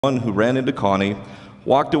One who ran into Connie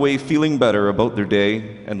walked away feeling better about their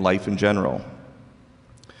day and life in general.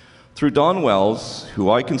 Through Don Wells, who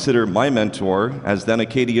I consider my mentor as then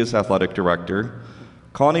Acadia's athletic director,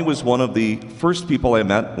 Connie was one of the first people I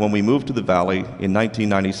met when we moved to the Valley in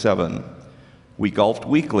 1997. We golfed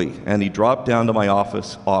weekly, and he dropped down to my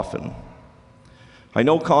office often. I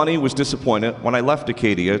know Connie was disappointed when I left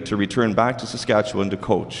Acadia to return back to Saskatchewan to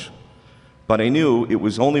coach. But I knew it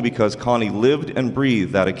was only because Connie lived and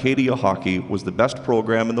breathed that Acadia hockey was the best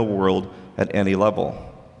program in the world at any level.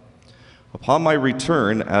 Upon my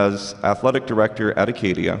return as athletic director at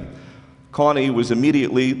Acadia, Connie was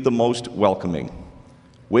immediately the most welcoming.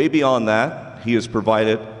 Way beyond that, he has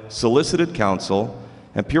provided solicited counsel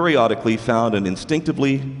and periodically found an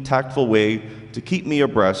instinctively tactful way to keep me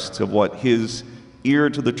abreast of what his ear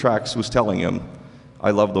to the tracks was telling him.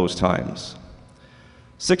 I love those times.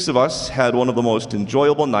 6 of us had one of the most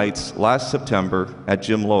enjoyable nights last September at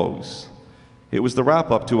Jim Lowe's. It was the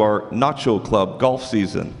wrap-up to our Nacho Club golf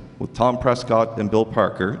season with Tom Prescott and Bill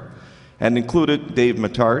Parker, and included Dave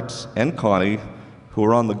Matart and Connie, who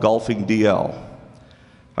were on the golfing DL.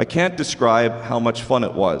 I can't describe how much fun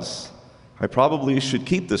it was. I probably should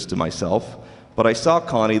keep this to myself, but I saw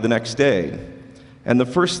Connie the next day, and the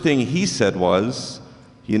first thing he said was,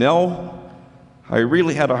 "You know, I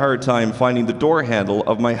really had a hard time finding the door handle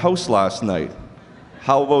of my house last night.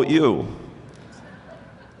 How about you?"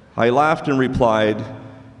 I laughed and replied,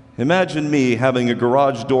 "Imagine me having a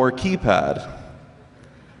garage door keypad."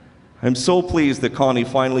 I'm so pleased that Connie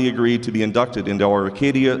finally agreed to be inducted into our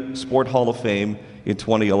Acadia Sport Hall of Fame in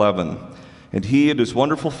 2011, and he and his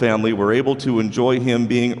wonderful family were able to enjoy him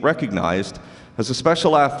being recognized as a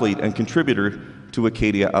special athlete and contributor to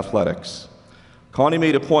Acadia athletics. Connie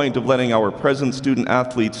made a point of letting our present student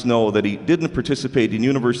athletes know that he didn't participate in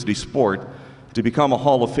university sport to become a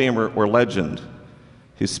Hall of Famer or legend.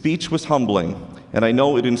 His speech was humbling, and I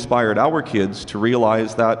know it inspired our kids to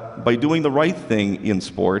realize that by doing the right thing in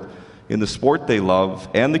sport, in the sport they love,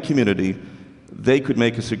 and the community, they could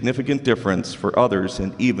make a significant difference for others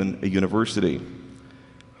and even a university.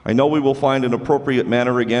 I know we will find an appropriate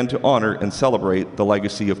manner again to honor and celebrate the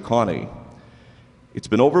legacy of Connie. It's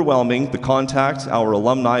been overwhelming, the contacts our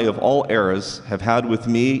alumni of all eras have had with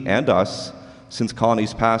me and us since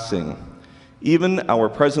Connie's passing. Even our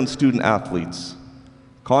present student athletes.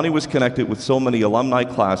 Connie was connected with so many alumni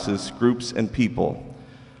classes, groups, and people.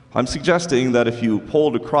 I'm suggesting that if you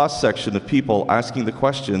polled a cross-section of people asking the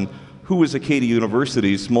question, who is Acadia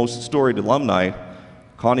University's most storied alumni,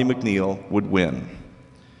 Connie MacNeil would win.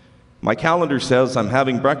 My calendar says I'm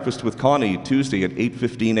having breakfast with Connie Tuesday at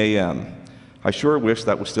 8:15 a.m. I sure wish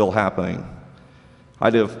that was still happening.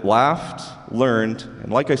 I'd have laughed, learned,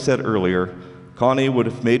 and like I said earlier, Connie would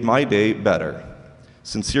have made my day better.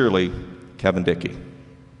 Sincerely, Kevin Dickey.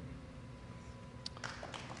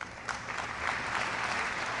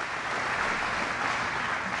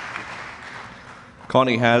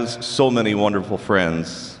 Connie has so many wonderful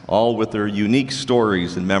friends, all with their unique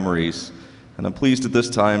stories and memories, and I'm pleased at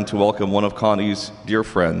this time to welcome one of Connie's dear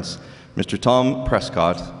friends, Mr. Tom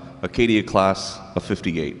Prescott, Acadia class of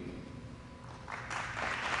 '58.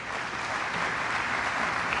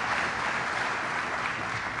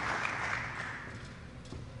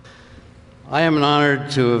 I am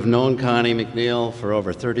honored to have known Connie MacNeil for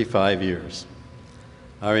over 35 years.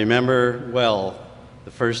 I remember well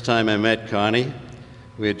the first time I met Connie.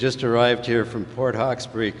 We had just arrived here from Port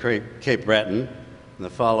Hawkesbury, Cape Breton, in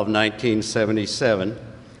the fall of 1977,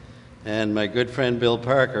 and my good friend Bill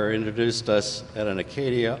Parker introduced us at an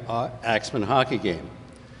Acadia Axeman hockey game.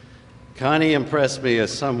 Connie impressed me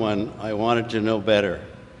as someone I wanted to know better,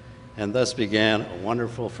 and thus began a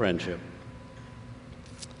wonderful friendship.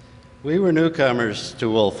 We were newcomers to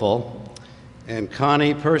Wolfville, and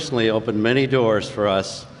Connie personally opened many doors for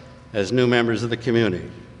us as new members of the community.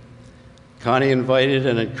 Connie invited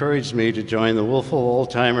and encouraged me to join the Wolfville Old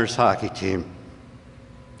Timers hockey team,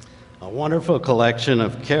 a wonderful collection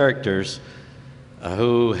of characters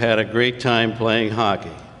who had a great time playing hockey,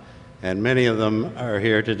 and many of them are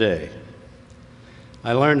here today.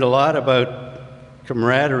 I learned a lot about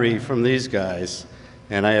camaraderie from these guys,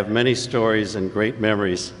 and I have many stories and great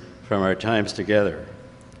memories from our times together.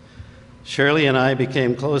 Shirley and I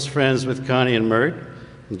became close friends with Connie and Mert,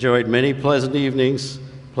 enjoyed many pleasant evenings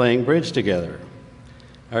playing bridge together.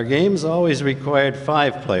 Our games always required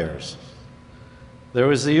 5 players. There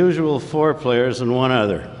was the usual 4 players and one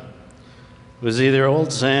other. It was either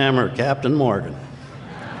Old Sam or Captain Morgan.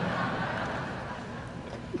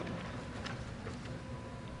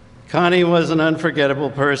 Connie was an unforgettable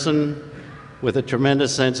person with a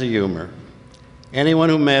tremendous sense of humor. Anyone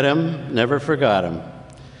who met him never forgot him.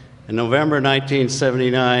 In November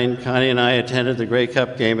 1979, Connie and I attended the Grey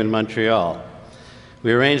Cup game in Montreal.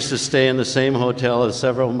 We arranged to stay in the same hotel as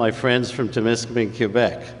several of my friends from Temiskaming,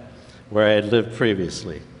 Quebec, where I had lived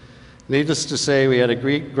previously. Needless to say, we had a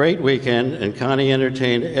great weekend, and Connie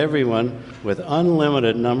entertained everyone with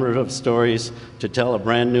unlimited number of stories to tell a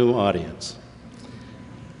brand new audience.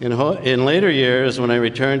 In later years, when I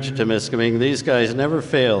returned to Temiskaming, these guys never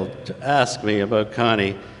failed to ask me about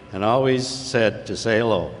Connie and always said to say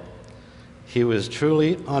hello. He was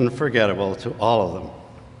truly unforgettable to all of them.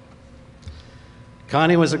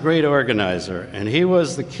 Connie was a great organizer, and he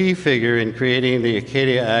was the key figure in creating the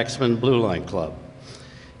Acadia Axemen Blue Line Club.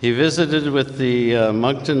 He visited with the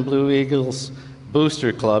Moncton Blue Eagles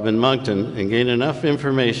Booster Club in Moncton and gained enough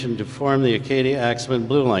information to form the Acadia Axemen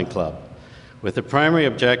Blue Line Club, with the primary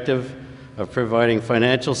objective of providing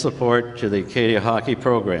financial support to the Acadia hockey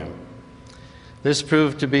program. This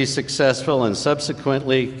proved to be successful, and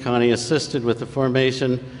subsequently, Connie assisted with the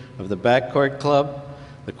formation of the Backcourt Club,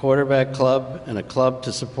 the Quarterback Club, and a club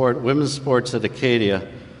to support women's sports at Acadia,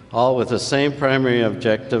 all with the same primary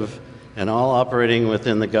objective and all operating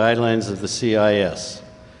within the guidelines of the CIS.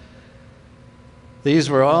 These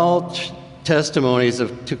were all testimonies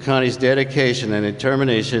to Connie's dedication and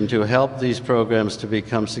determination to help these programs to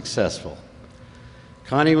become successful.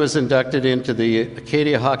 Connie was inducted into the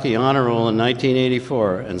Acadia Hockey Honor Roll in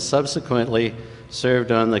 1984 and subsequently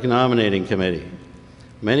served on the nominating committee.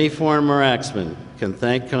 Many former Axemen can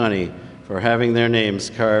thank Connie for having their names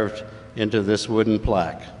carved into this wooden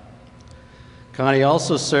plaque. Connie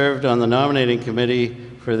also served on the nominating committee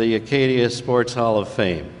for the Acadia Sports Hall of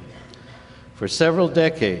Fame. For several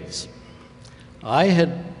decades, I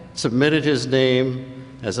had submitted his name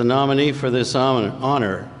as a nominee for this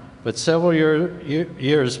honor, but several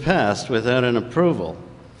years passed without an approval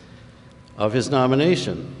of his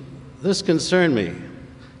nomination. This concerned me,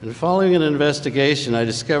 and following an investigation, I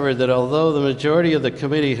discovered that although the majority of the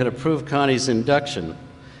committee had approved Connie's induction,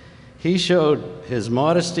 he showed his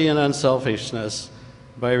modesty and unselfishness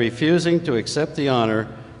by refusing to accept the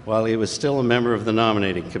honor while he was still a member of the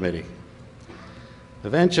nominating committee.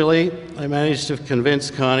 Eventually, I managed to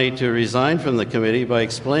convince Connie to resign from the committee by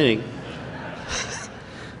explaining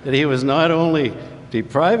that he was not only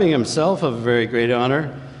depriving himself of a very great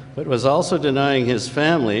honor, but was also denying his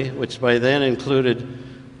family, which by then included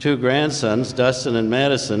 2 grandsons, Dustin and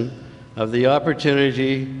Madison, of the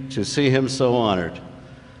opportunity to see him so honored.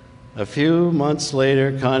 A few months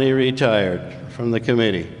later, Connie retired from the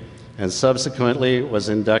committee and subsequently was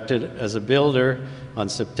inducted as a builder on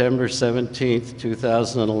September 17,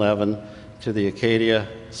 2011, to the Acadia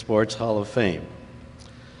Sports Hall of Fame.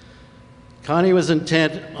 Connie was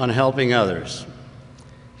intent on helping others.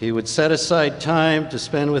 He would set aside time to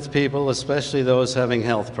spend with people, especially those having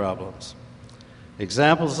health problems.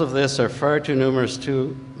 Examples of this are far too numerous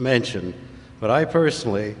to mention, but I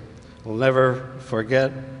personally will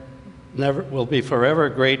will be forever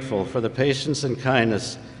grateful for the patience and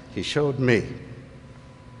kindness he showed me.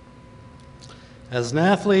 As an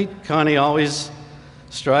athlete, Connie always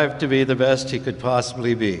strived to be the best he could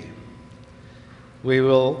possibly be. We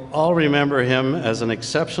will all remember him as an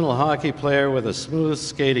exceptional hockey player with a smooth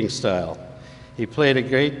skating style. He played a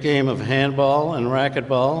great game of handball and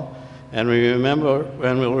racquetball, and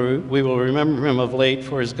we will remember him of late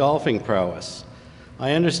for his golfing prowess.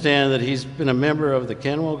 I understand that he's been a member of the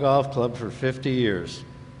Kenwell Golf Club for 50 years.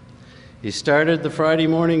 He started the Friday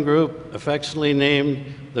morning group affectionately named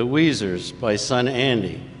the Weezers by son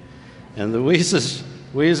Andy. And the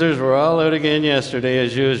Weezers were all out again yesterday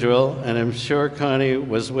as usual, and I'm sure Connie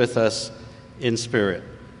was with us in spirit.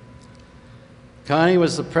 Connie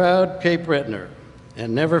was the proud Cape Bretoner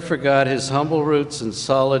and never forgot his humble roots and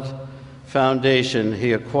solid foundation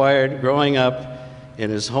he acquired growing up in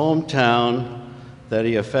his hometown that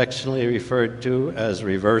he affectionately referred to as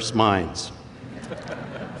Reverse Mines.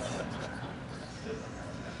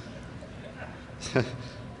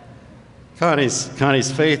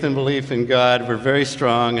 Connie's faith and belief in God were very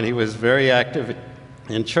strong, and he was very active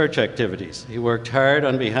in church activities. He worked hard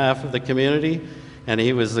on behalf of the community, and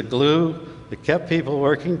he was the glue that kept people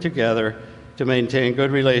working together to maintain good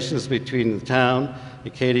relations between the town,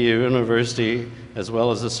 Acadia University, as well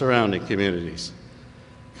as the surrounding communities.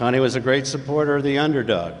 Connie was a great supporter of the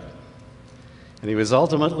underdog, and he was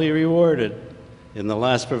ultimately rewarded in the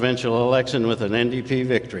last provincial election with an NDP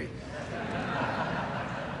victory.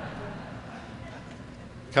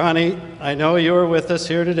 Connie, I know you are with us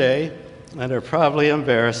here today and are probably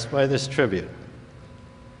embarrassed by this tribute.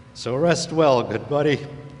 So rest well, good buddy.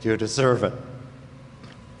 You deserve it.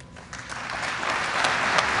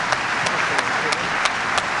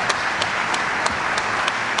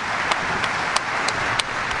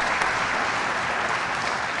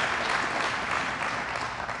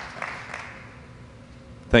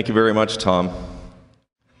 Thank you very much, Tom.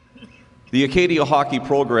 The Acadia Hockey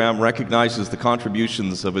Program recognizes the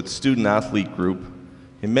contributions of its student-athlete group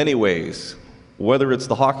in many ways, whether it's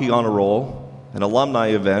the Hockey on a Roll, an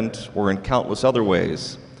alumni event, or in countless other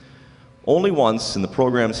ways. Only once in the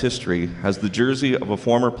program's history has the jersey of a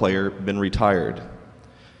former player been retired.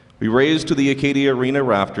 We raised to the Acadia Arena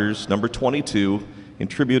rafters number 22 in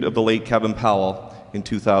tribute of the late Kevin Powell in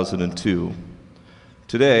 2002.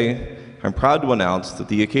 Today, I'm proud to announce that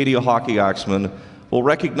the Acadia Hockey Axemen will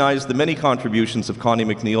recognize the many contributions of Connie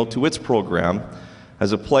MacNeil to its program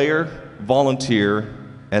as a player, volunteer,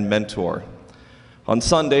 and mentor. On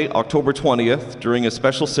Sunday, October 20th, during a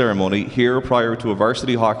special ceremony here prior to a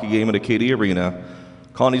varsity hockey game at Acadia Arena,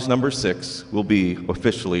 Connie's number 6 will be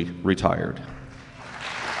officially retired.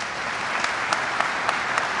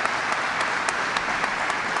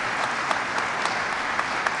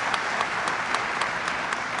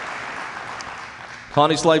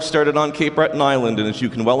 Connie's life started on Cape Breton Island, and as you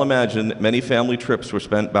can well imagine, many family trips were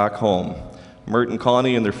spent back home. Mert and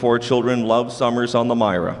Connie and their 4 children loved summers on the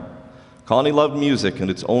Myra. Connie loved music, and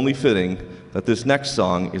it's only fitting that this next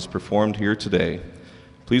song is performed here today.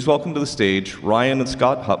 Please welcome to the stage Ryan and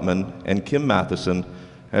Scott Hupman and Kim Matheson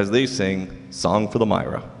as they sing Song for the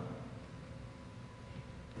Myra.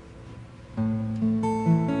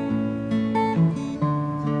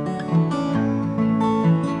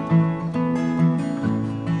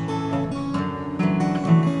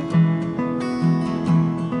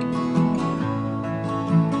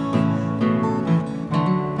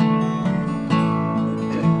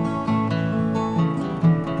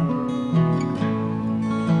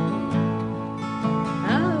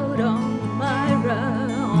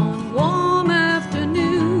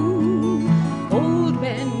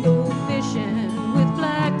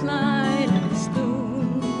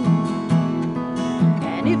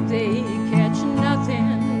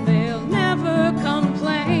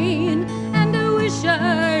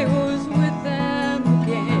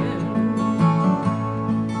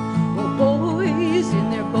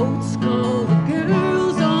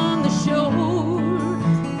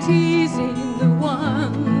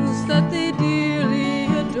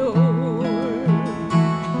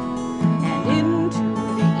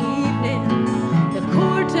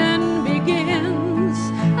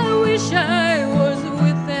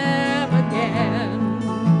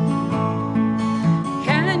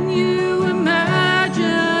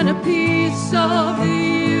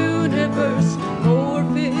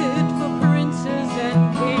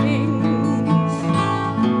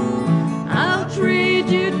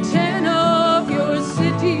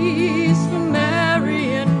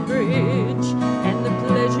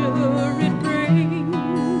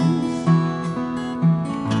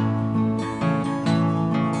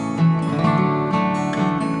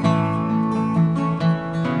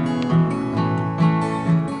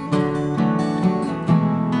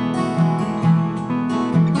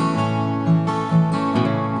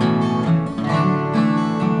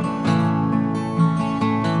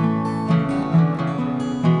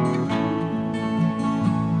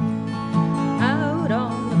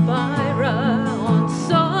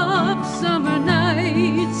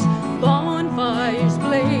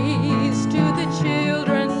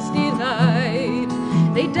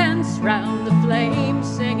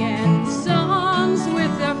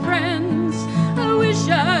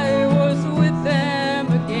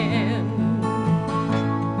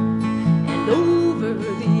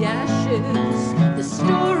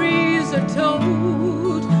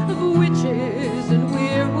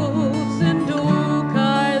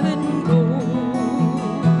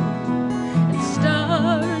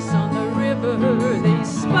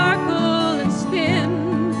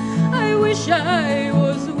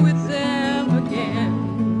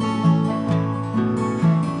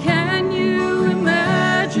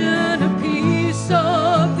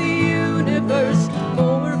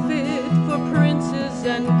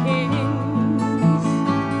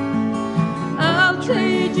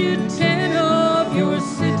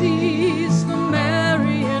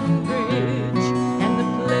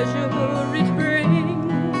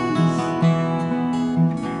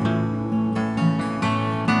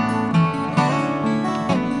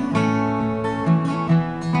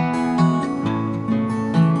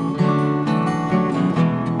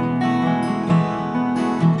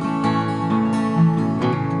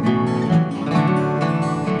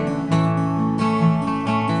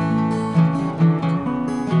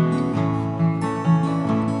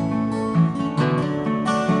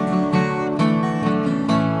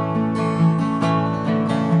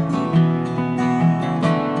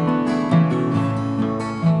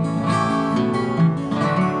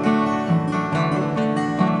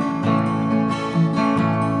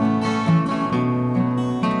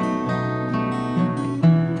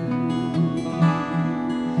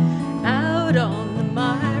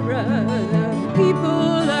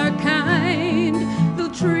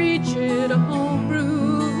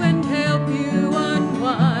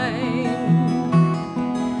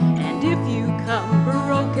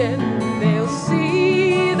 then they'll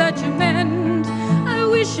see that you mend. I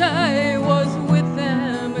wish I was with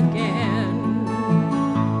them again.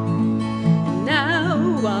 And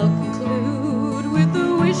now I'll conclude with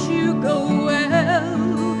a wish you go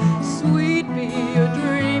well. Sweet be your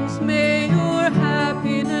dreams, may your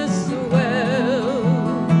happiness swell.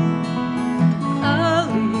 I'll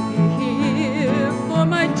leave you here, for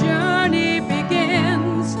my journey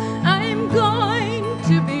begins. I'm going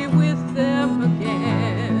to be with them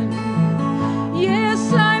again.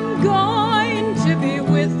 Yes, I'm going to be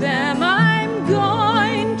with them. I'm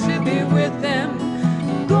going to be with them.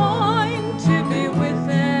 Going to be with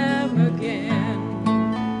them again.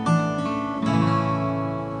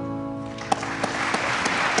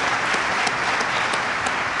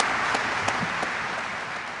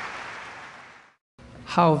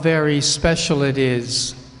 How very special it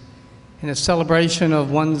is in a celebration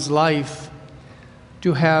of one's life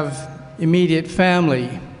to have immediate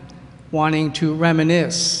family wanting to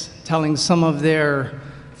reminisce, telling some of their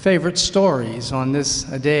favorite stories on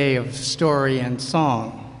this a day of story and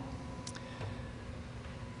song.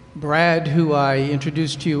 Brad, who I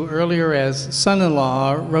introduced to you earlier as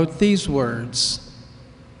son-in-law, wrote these words.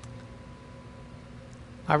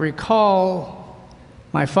 I recall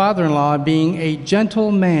my father-in-law being a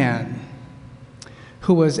gentle man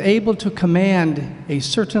who was able to command a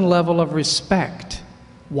certain level of respect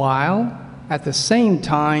while at the same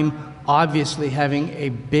time obviously having a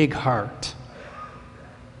big heart.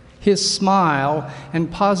 His smile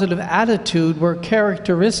and positive attitude were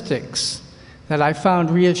characteristics that I found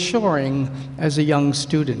reassuring as a young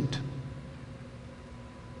student.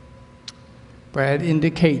 Brad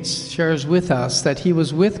shares with us that he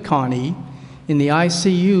was with Connie in the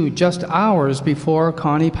ICU just hours before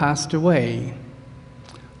Connie passed away.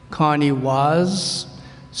 Connie was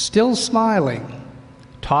still smiling,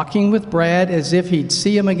 talking with Brad as if he'd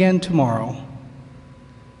see him again tomorrow.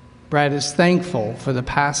 Brad is thankful for the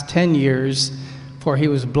past 10 years, for he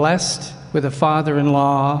was blessed with a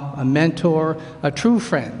father-in-law, a mentor, a true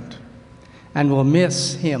friend, and will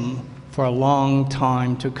miss him for a long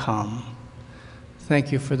time to come.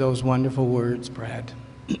 Thank you for those wonderful words, Brad.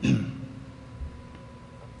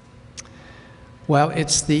 Well,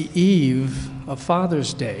 it's the eve of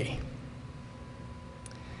Father's Day.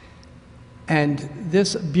 And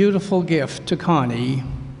this beautiful gift to Connie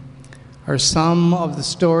are some of the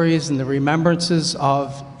stories and the remembrances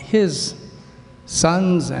of his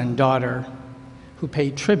sons and daughter who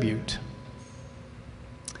pay tribute.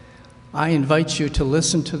 I invite you to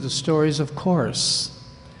listen to the stories, of course,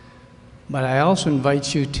 but I also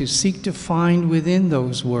invite you to seek to find within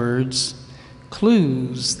those words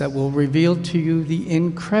clues that will reveal to you the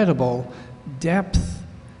incredible depth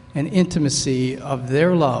and intimacy of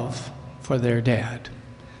their love for their dad.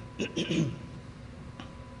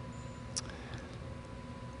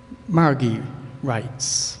 Margie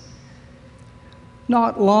writes,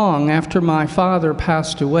 not long after my father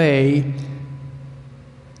passed away,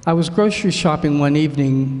 I was grocery shopping one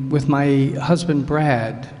evening with my husband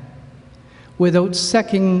Brad. Without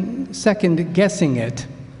second guessing it,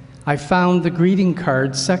 I found the greeting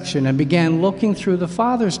cards section and began looking through the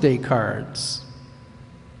Father's Day cards.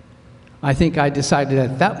 I think I decided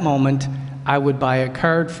at that moment I would buy a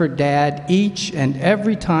card for Dad each and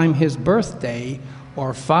every time his birthday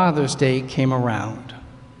or Father's Day came around.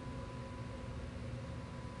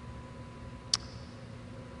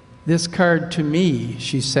 This card to me,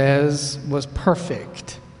 she says, was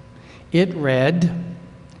perfect. It read,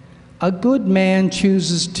 "A good man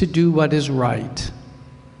chooses to do what is right.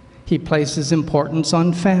 He places importance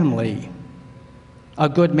on family. A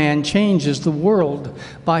good man changes the world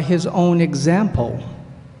by his own example.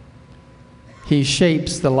 He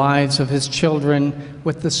shapes the lives of his children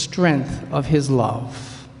with the strength of his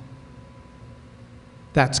love."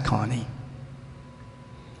 That's Connie.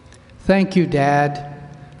 Thank you, Dad,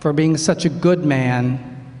 for being such a good man,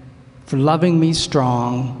 for loving me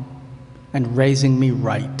strong and raising me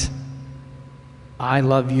right. I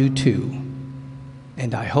love you too,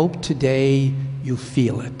 and I hope today you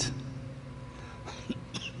feel it.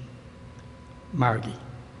 Margie.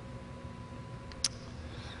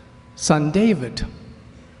 Son David.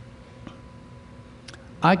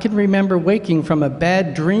 I can remember waking from a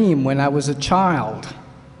bad dream when I was a child.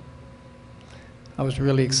 I was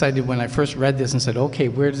really excited when I first read this and said, okay,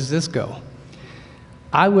 where does this go?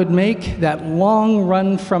 I would make that long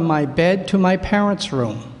run from my bed to my parents'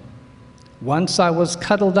 room. Once I was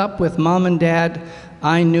cuddled up with Mom and Dad,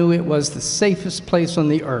 I knew it was the safest place on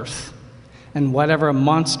the earth. And whatever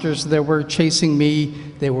monsters there were chasing me,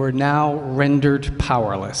 they were now rendered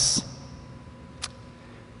powerless.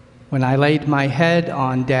 When I laid my head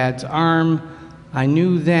on Dad's arm, I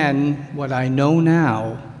knew then what I know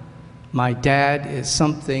now. My dad is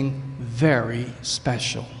something very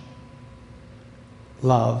special.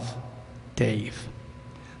 Love, Dave.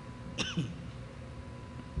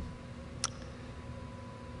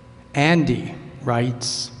 Andy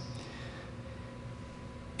writes,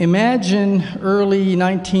 imagine early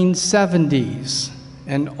 1970s,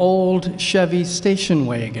 an old Chevy station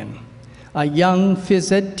wagon, a young phys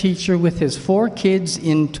ed teacher with his 4 kids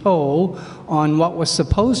in tow on what was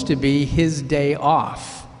supposed to be his day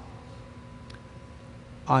off.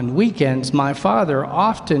 On weekends, my father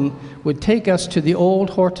often would take us to the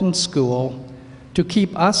old Horton School to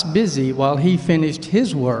keep us busy while he finished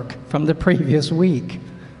his work from the previous week,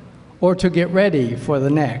 or to get ready for the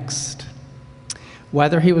next.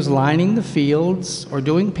 Whether he was lining the fields or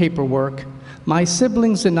doing paperwork, my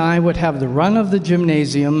siblings and I would have the run of the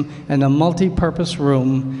gymnasium and a multi-purpose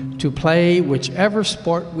room to play whichever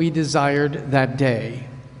sport we desired that day.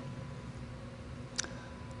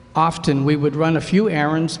 Often we would run a few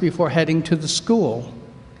errands before heading to the school,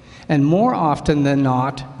 and more often than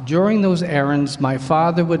not, during those errands, my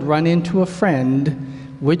father would run into a friend,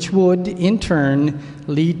 which would, in turn,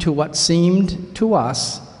 lead to what seemed to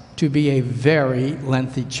us to be a very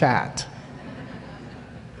lengthy chat.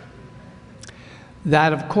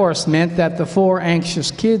 That, of course, meant that the 4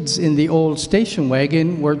 anxious kids in the old station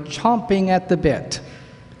wagon were chomping at the bit.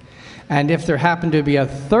 And if there happened to be a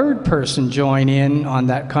 3rd person join in on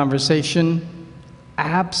that conversation,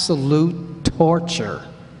 absolute torture.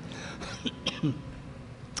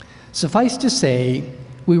 Suffice to say,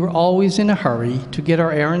 we were always in a hurry to get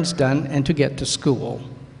our errands done and to get to school.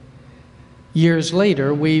 Years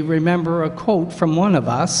later, we remember a quote from one of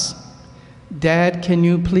us, "Dad, can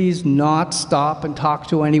you please not stop and talk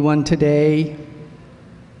to anyone today?"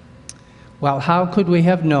 Well, how could we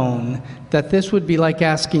have known that this would be like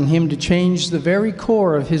asking him to change the very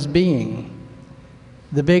core of his being,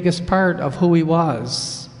 the biggest part of who he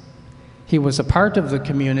was? He was a part of the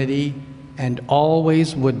community and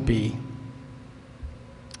always would be.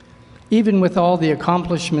 Even with all the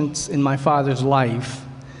accomplishments in my father's life,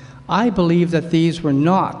 I believe that these were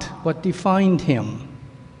not what defined him.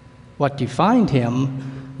 What defined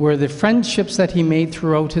him were the friendships that he made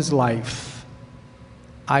throughout his life.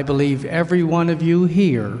 I believe every one of you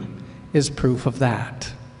here is proof of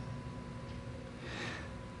that.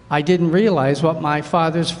 I didn't realize what my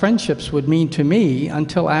father's friendships would mean to me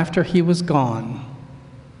until after he was gone.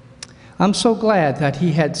 I'm so glad that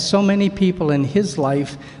he had so many people in his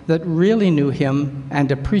life that really knew him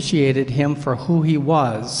and appreciated him for who he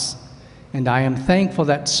was. And I am thankful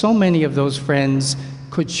that so many of those friends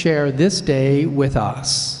could share this day with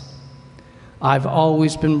us. I've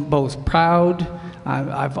always been proud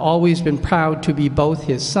to be both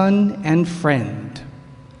his son and friend.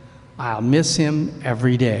 I'll miss him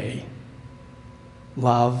every day.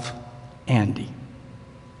 Love, Andy.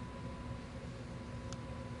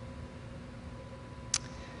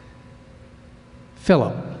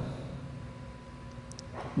 Philip.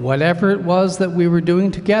 Whatever it was that we were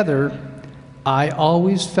doing together, I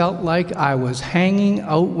always felt like I was hanging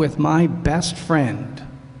out with my best friend.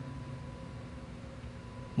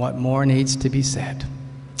 What more needs to be said?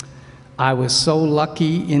 I was so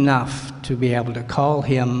lucky enough to be able to call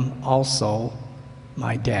him also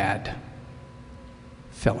my dad,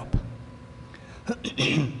 Philip.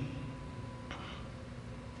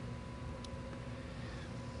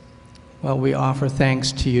 Well, we offer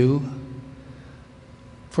thanks to you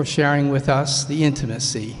for sharing with us the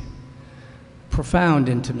intimacy, profound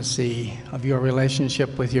intimacy of your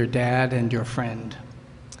relationship with your dad and your friend.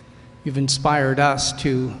 You've inspired us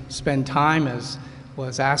to spend time, as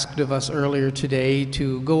was asked of us earlier today,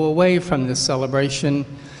 to go away from this celebration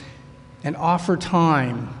and offer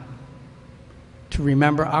time to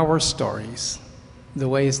remember our stories, the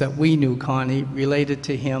ways that we knew Connie, related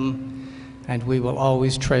to him, and we will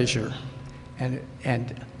always treasure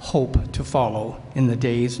and hope to follow in the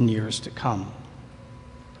days and years to come.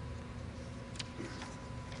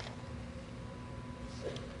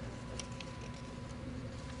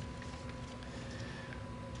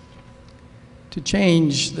 To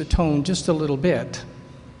change the tone just a little bit,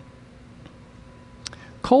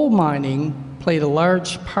 coal mining played a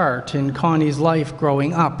large part in Connie's life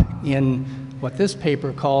growing up in what this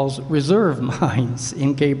paper calls reserve mines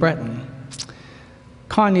in Gay Breton.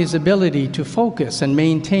 Connie's ability to focus and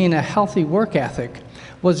maintain a healthy work ethic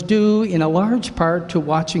was due in a large part to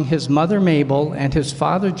watching his mother Mabel and his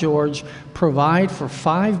father George provide for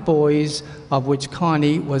 5 boys, of which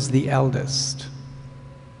Connie was the eldest.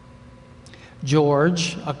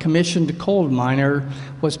 George, a commissioned coal miner,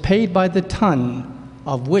 was paid by the ton,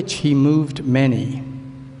 of which he moved many.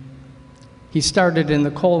 He started in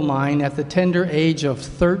the coal mine at the tender age of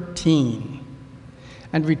 13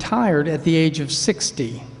 and retired at the age of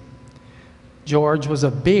 60. George was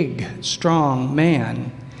a big, strong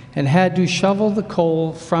man and had to shovel the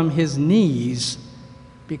coal from his knees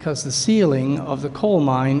because the ceiling of the coal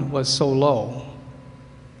mine was so low.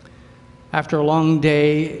 After a long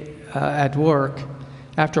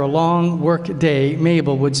work day,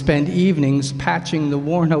 Mabel would spend evenings patching the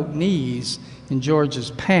worn-out knees in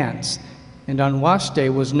George's pants, and on wash day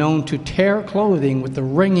was known to tear clothing with the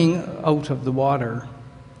wringing out of the water.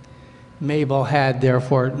 Mabel had,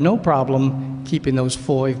 therefore, no problem keeping those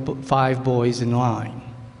five boys in line.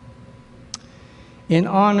 In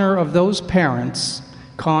honor of those parents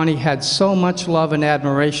Connie had so much love and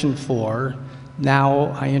admiration for,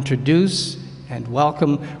 now I introduce and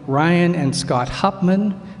welcome Ryan and Scott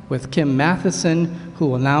Hupman with Kim Matheson, who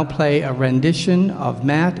will now play a rendition of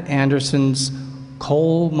Matt Anderson's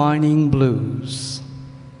Coal Mining Blues.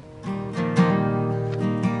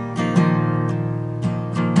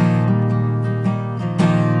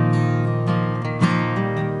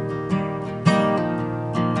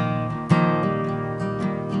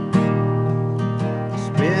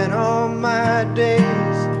 Spent all my days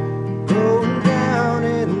going down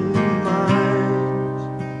in the mines,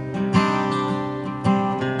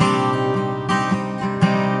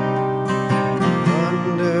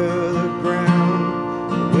 under the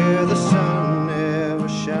ground where the sun never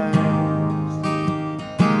shines. My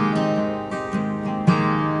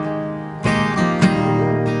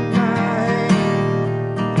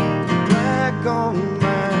hand, black on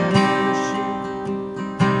my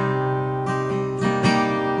shoe.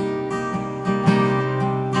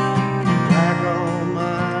 Black on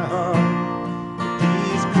my heart,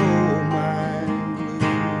 these coal mine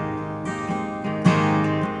blues.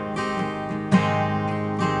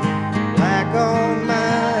 Black on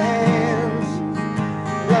my hands,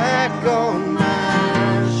 black on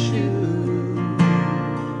my shoes.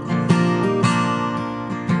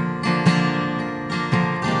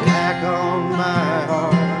 Black on my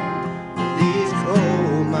heart, these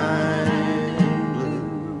coal mine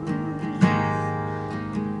blues.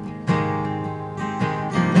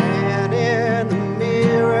 Man in the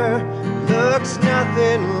mirror looks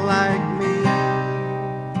nothing like me.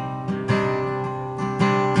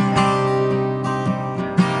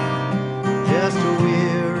 Just a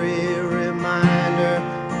weary reminder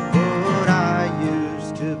of what I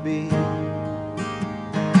used to be.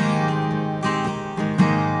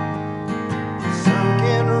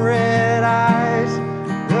 Sunken red eyes,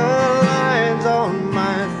 the lines on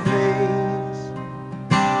my face.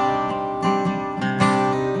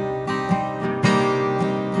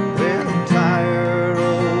 Well, a tired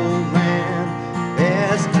old man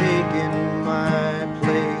has taken my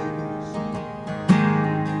place.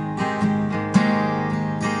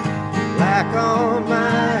 Black on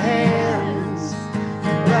my hands,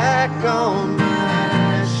 black on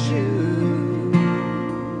my shoes.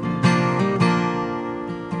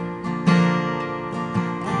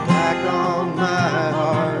 Black on my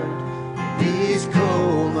heart, these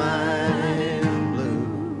coal mine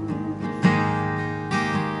blues.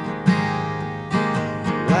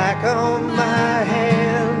 Black on my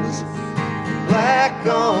hands, black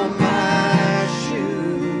on my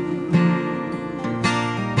shoes.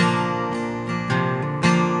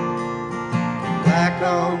 Black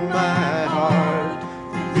on my heart.